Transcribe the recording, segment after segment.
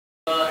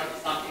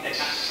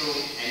through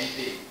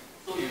anything.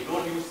 So you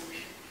don't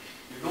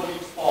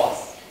use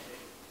force.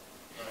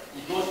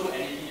 It goes through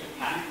anything you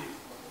can.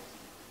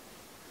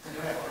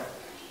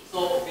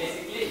 So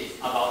basically, it's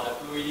about the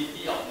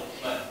fluidity of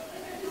movement.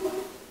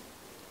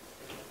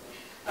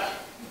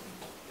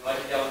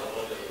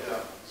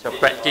 So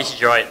practice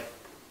droid.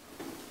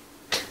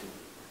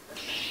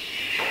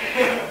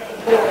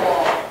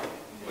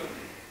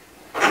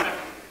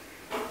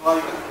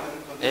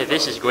 Hey,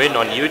 this is going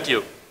on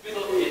YouTube.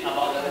 So it's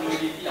about the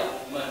fluidity of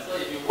movement. So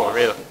if you For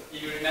real.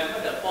 If you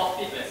remember the 4th,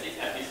 5th, and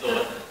 6th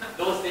episode,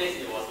 those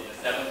days it was in the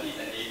 70s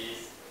and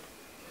 80s.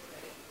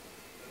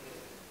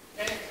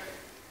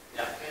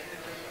 Yeah.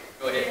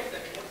 Go ahead.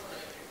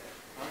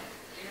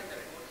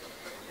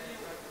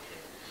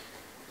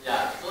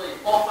 Yeah, so in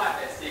 4,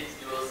 5, and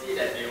 6, you will see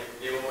that they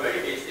were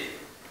very basic.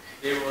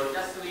 They will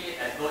just swing it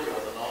as though it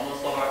was a normal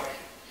sword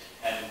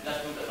and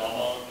just do the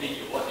normal thing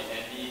you watch in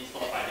any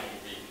sword fighting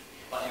movie.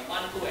 But in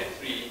 1, 2, and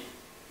 3,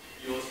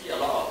 you will see a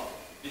lot of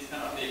these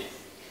kind of things.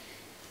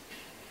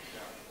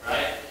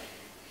 Right?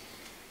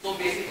 So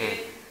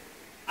basically,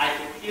 I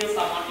could kill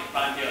someone in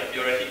front here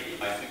theoretically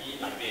by swinging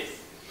it like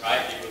this.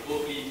 Right? It will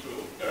go clean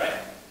through,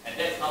 correct? And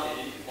that's how they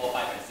did it in 4,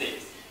 5, and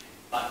 6.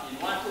 But in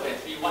 1, 2, and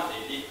 3, what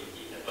they did to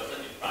hit the person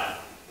in front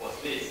was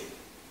this.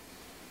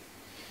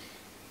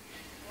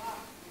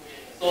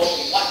 So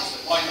what is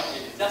the point of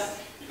it? It's just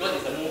because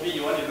it's a movie,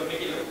 you want to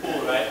make it look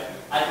cool, right?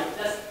 I could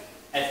just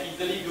as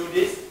easily do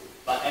this,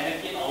 but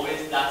Anakin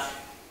always does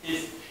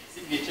his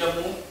signature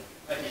move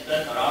when he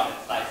turns around and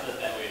slices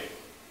that way.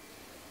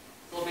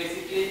 So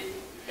basically,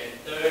 you can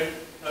turn,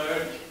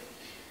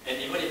 and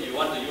even if you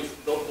want to use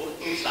both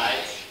two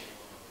sides,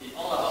 it's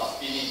all about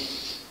spinning.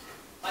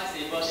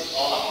 Lightsaber is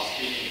all about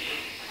spinning.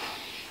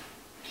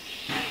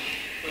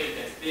 So you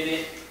can spin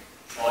it,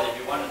 or if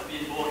you want to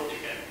spin both, you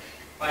can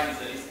quite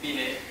easily spin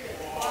it.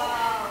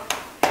 Wow.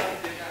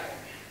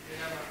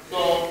 So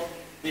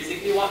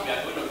basically what we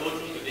are going to go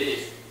through today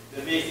is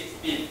the basic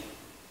spin.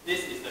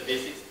 This is the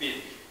basic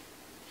spin.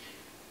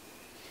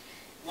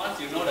 Once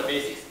you know the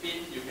basic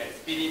spin, you can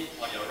spin it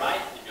on your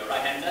right, if you're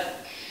right-handed.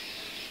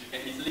 You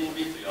can easily move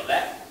it to your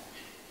left,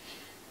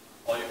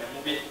 or you can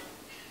move it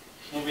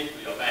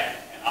to your back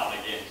and up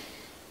again.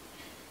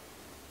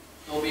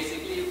 So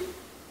basically,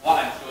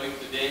 what I'm showing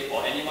today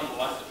for anyone who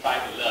wants to try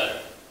to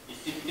learn is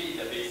simply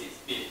the basic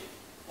spin.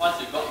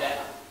 Once you got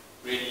that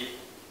ready,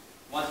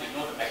 once you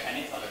know the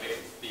mechanics of the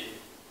basic spin,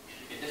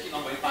 you can just keep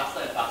on going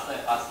faster and faster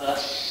and faster,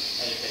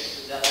 and you can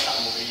just start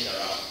moving it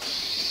around.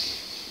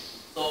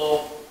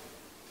 So,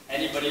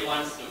 anybody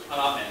wants to come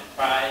up and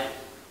try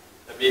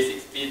the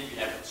basic spin, we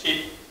have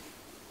Chip.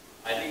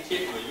 I think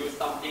Chip will use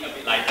something a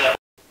bit lighter,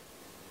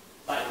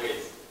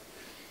 sideways.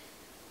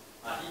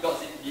 He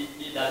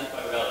does it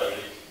quite well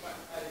already.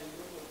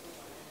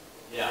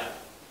 Yeah.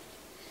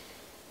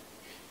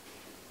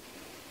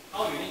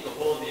 How you need to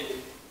hold it,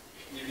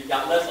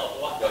 regardless of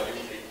what you're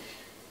using,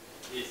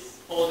 is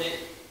hold it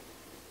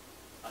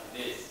like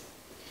this.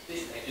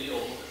 This is actually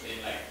almost the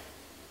same length.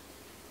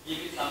 Give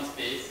it some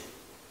space,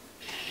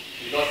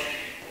 because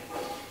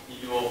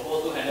if you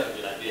hold two-handed, it will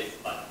be like this,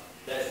 but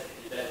that's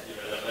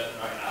irrelevant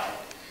right now.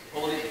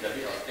 Hold it with a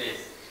bit of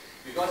space.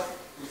 Because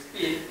to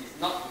spin is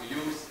not to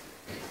use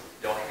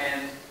your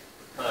hand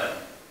to turn.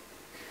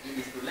 It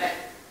is to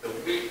let the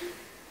weight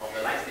of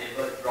the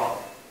lightsaber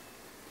drop,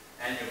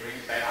 and you bring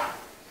it back up.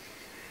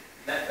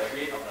 Let the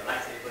weight of the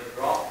lightsaber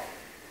drop,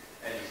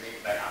 and you bring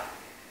it back up.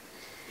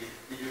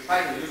 If you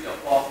try to use your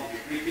force, if you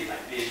grip it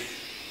like this,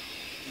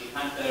 you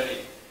can't turn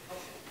it.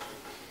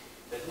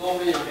 There's no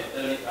way you can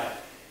turn it right.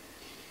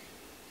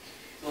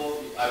 So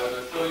if I were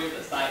to show you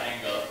the side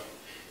angle,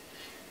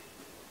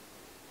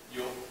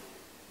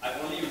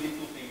 I'm only using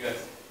two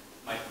fingers,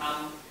 my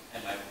thumb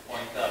and my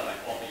pointer, my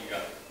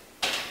forefinger.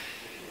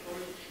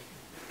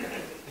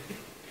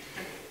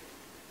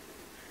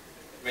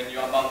 When you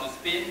are about to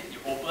spin, you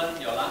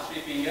open your last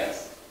three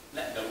fingers,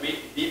 let the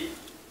weight dip.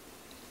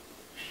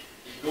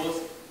 It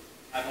goes,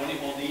 I'm only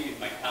holding it with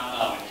my thumb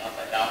now when it's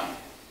upside down,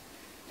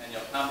 and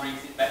your thumb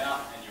brings it back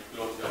up and you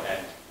close your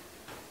hand.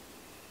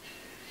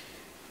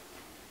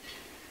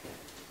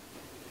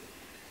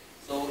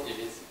 So if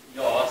it's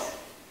yours,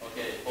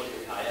 okay, hold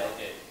it higher,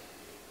 okay.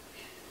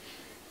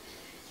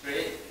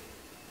 Straight,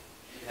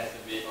 it has to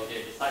be,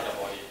 okay, beside your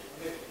body.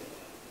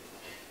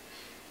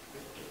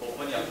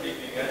 Open your three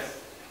fingers.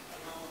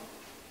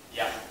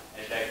 Yeah,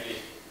 exactly.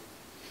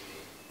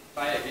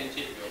 Try again,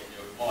 Chip,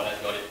 you more or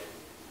less got it.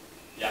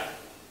 Yeah.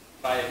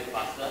 Try a bit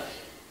faster.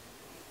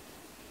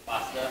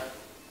 Faster.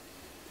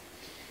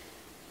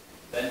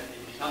 Then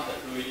it becomes a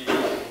fluidity of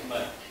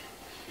movement.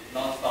 It's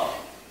non-stop.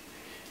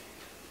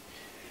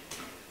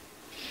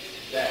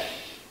 That.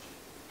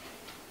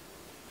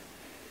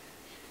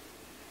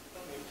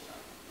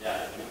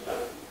 Yeah, it's a bit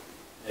sharp.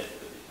 Yes, it's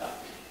a bit sharp.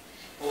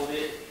 Hold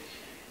it.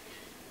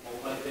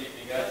 Open three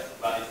fingers,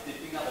 but it's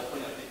sticking up. Open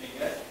your three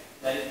fingers.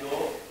 Let it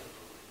go,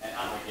 and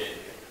up again.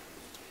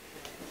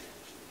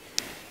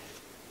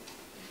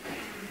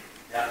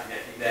 Yeah,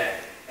 getting there.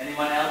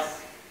 Anyone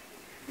else?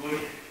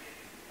 Good.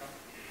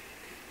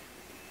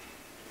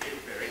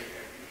 Very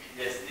careful.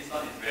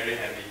 very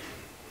heavy.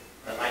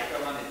 The lighter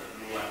one is the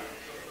blue one.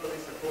 So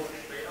it's supposed to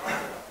stay on?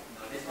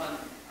 No, this one,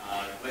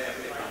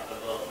 wherever it's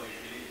comfortable, so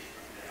usually,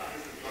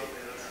 This is not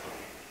there.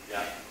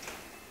 yeah.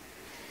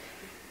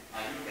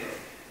 You can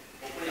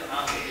open your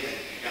arms a bit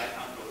and you can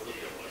come closer to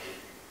your body.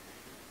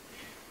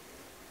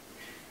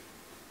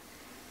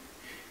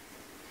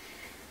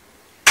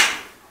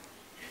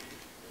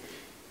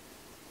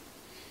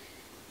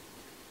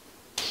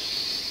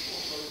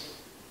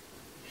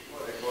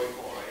 What they're going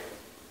for, right?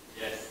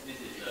 Yes, this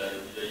is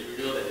the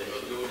usual that they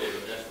will do. They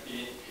will just spin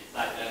it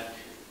beside them,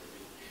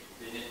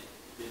 spin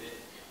it,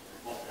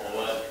 walk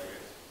forward.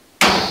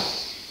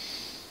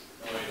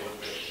 No, it won't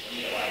break.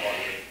 Only the one ball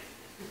break.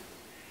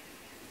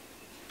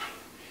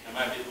 Am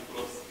I a bit too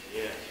close?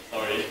 Yeah,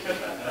 sorry.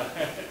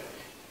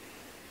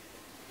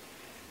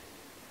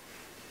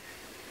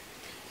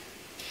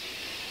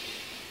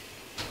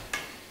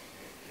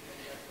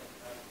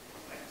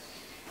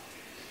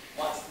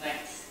 What's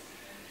next?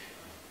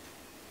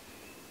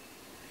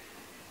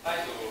 Try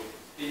to